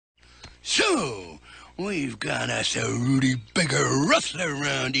So, we've got us a Rudy Bigger rustler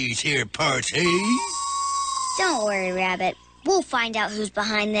around these here parts, eh? Don't worry, Rabbit. We'll find out who's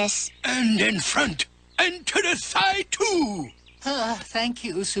behind this. And in front, and to the side, too. Thank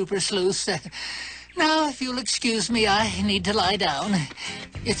you, Super Sleuth. Now, if you'll excuse me, I need to lie down.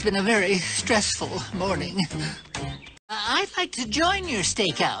 It's been a very stressful morning. I'd like to join your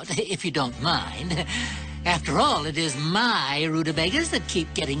stakeout, if you don't mind. After all, it is my rutabagas that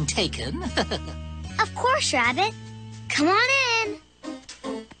keep getting taken. Of course, Rabbit. Come on in.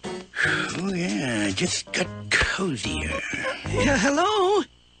 Oh, yeah, just got cozier. Yeah, hello?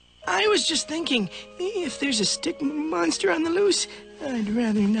 I was just thinking, if there's a stick monster on the loose, I'd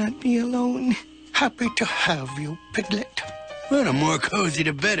rather not be alone. Happy to have you, Piglet. Well, the more cozy,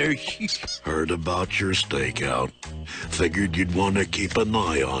 the better. Heard about your stakeout. Figured you'd want to keep an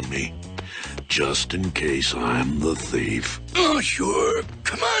eye on me. Just in case I'm the thief. Oh, sure.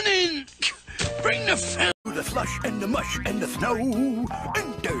 Come on in. Bring the fam. The slush and the mush and the snow.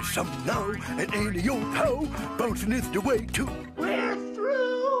 And there's some now, and any old how. Bouncing is the way to. We're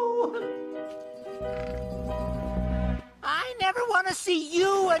through. I never want to see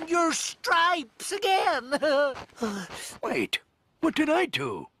you and your stripes again. Wait, what did I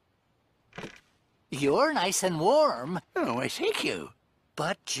do? You're nice and warm. Oh, I thank you.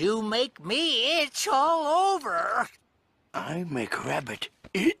 But you make me itch all over. I make Rabbit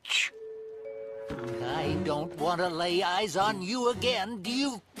itch? I don't want to lay eyes on you again, do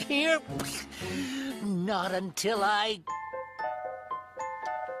you hear? Not until I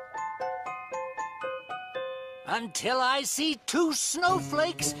see two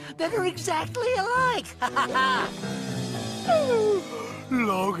snowflakes that are exactly alike.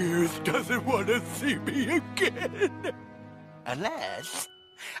 Longears doesn't want to see me again. Unless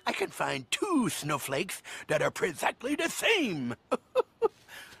I can find two snowflakes that are exactly the same.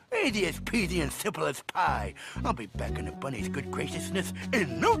 Easy as peasy and simple as pie. I'll be back in the bunny's good graciousness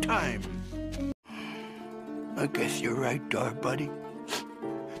in no time. I guess you're right, dog buddy.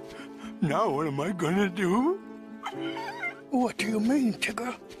 Now what am I gonna do? What do you mean,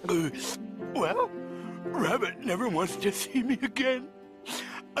 Tigger? Well, Rabbit never wants to see me again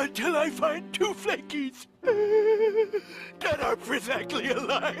until I find two flakies that are exactly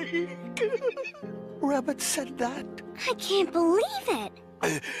alike. Rabbit said that. I can't believe it.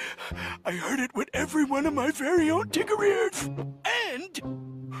 I heard it with every one of my very own Tigger ears. And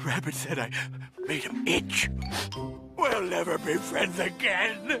Rabbit said I made him itch. We'll never be friends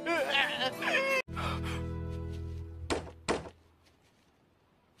again.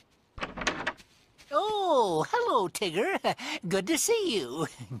 Oh, hello, Tigger. Good to see you.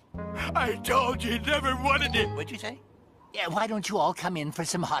 I told you never wanted it. What'd you say? Yeah, why don't you all come in for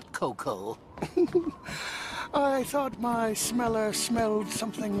some hot cocoa? I thought my smeller smelled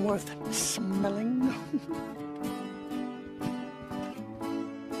something worth smelling.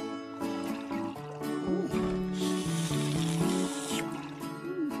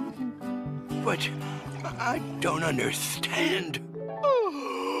 But I don't understand.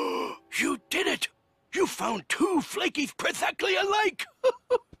 Oh, you did it! You found two flakies exactly alike!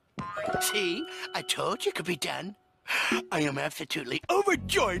 See? I told you it could be done. I am absolutely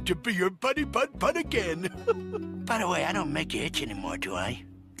overjoyed to be your buddy bud again. By the way, I don't make you itch anymore, do I?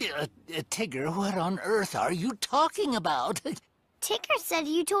 Tigger, what on earth are you talking about? Tigger said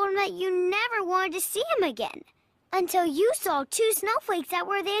you told him that you never wanted to see him again. Until you saw two snowflakes that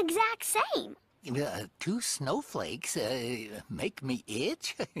were the exact same. Two snowflakes make me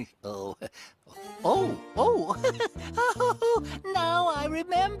itch? Oh, now I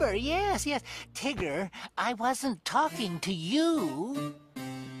remember. Yes. Tigger, I wasn't talking to you.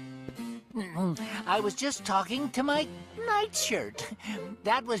 I was just talking to my nightshirt.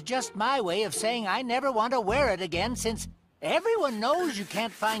 That was just my way of saying I never want to wear it again, since everyone knows you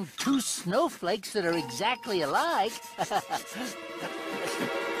can't find two snowflakes that are exactly alike.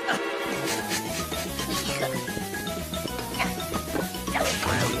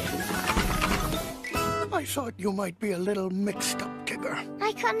 I thought you might be a little mixed up, Tigger.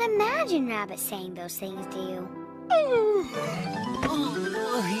 I couldn't imagine Rabbit saying those things to you.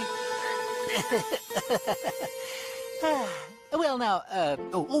 Well, now,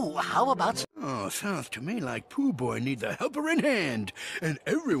 how about... Oh, sounds to me like Pooh Boy needs a helper in hand, and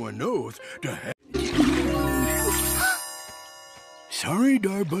everyone knows the Sorry,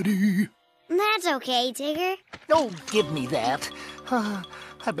 Darbuddy. That's okay, Tigger. Oh, give me that. I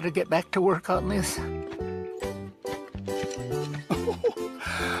better get back to work on this.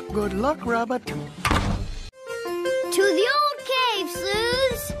 Good luck, Rabbit. To the old cave,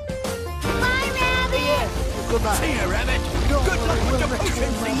 Sleuths. Bye, Rabbit. Goodbye. See ya, Rabbit. Good luck with the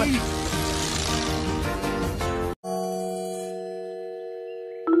potion, Rabbit.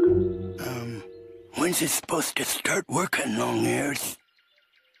 When's it supposed to start working, long ears?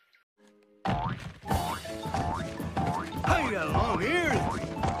 Hiya, long ears!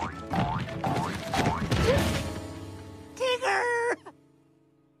 Tigger!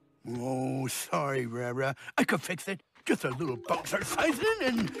 Oh, sorry, Rara. I could fix it. Just a little bouncer sizing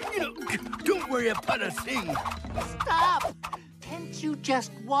and, don't worry about a thing. Stop! Can't you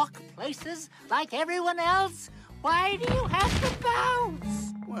just walk places like everyone else? Why do you have to bounce?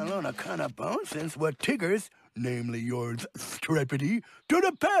 Well, on account of bouncing's what Tiggers, namely yours, Stripedy, do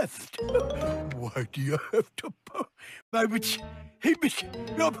the best. Why do you have to bounce? My bitch, hey, bitch,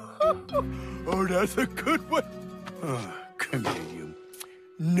 no. Oh, that's a good one. Oh, come here, you.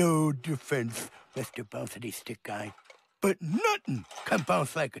 No defense, Mr. Bouncity Stick Guy. But nothing can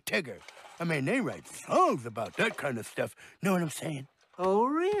bounce like a Tigger. I mean, they write songs about that kind of stuff. Know what I'm saying? Oh,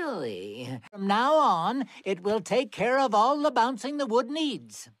 really? From now on, it will take care of all the bouncing the wood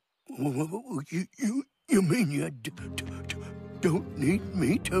needs. You mean you don't need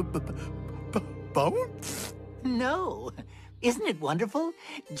me to bounce? No. Isn't it wonderful?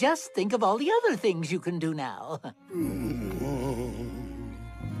 Just think of all the other things you can do now.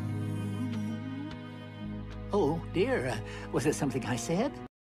 Oh, dear. Was it something I said?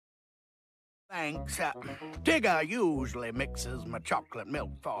 Thanks. Tigger usually mixes my chocolate milk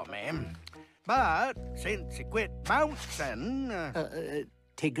for me. But since he quit bouncing...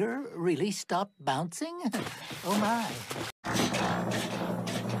 Tigger really stopped bouncing? Oh, my.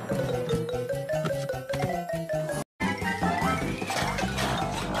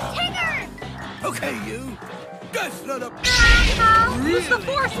 Tigger! Okay, you. That's not a... Use the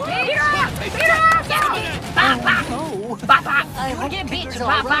force, Peter! Peter! Oh, Papa! I You hope get beat, Tigger's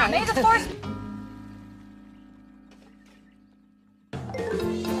all Papa! May the force...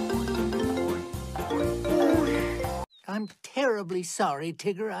 I'm terribly sorry,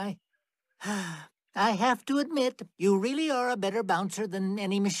 Tigger. I have to admit, you really are a better bouncer than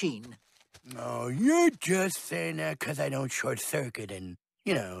any machine. No, you're just saying that because I don't short-circuit and,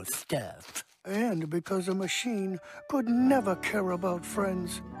 stuff. And because a machine could never care about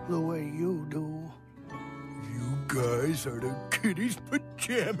friends the way you do. You guys are the kitty's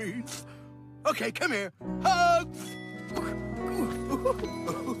pajamas. Okay, come here. Hugs!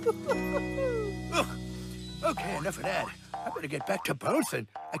 Okay, enough of that. I better get back to bouncing.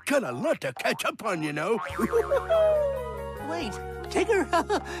 I got a lot to catch up on, Wait, Tigger,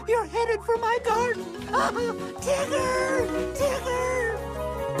 you're headed for my garden. Tigger! Tigger!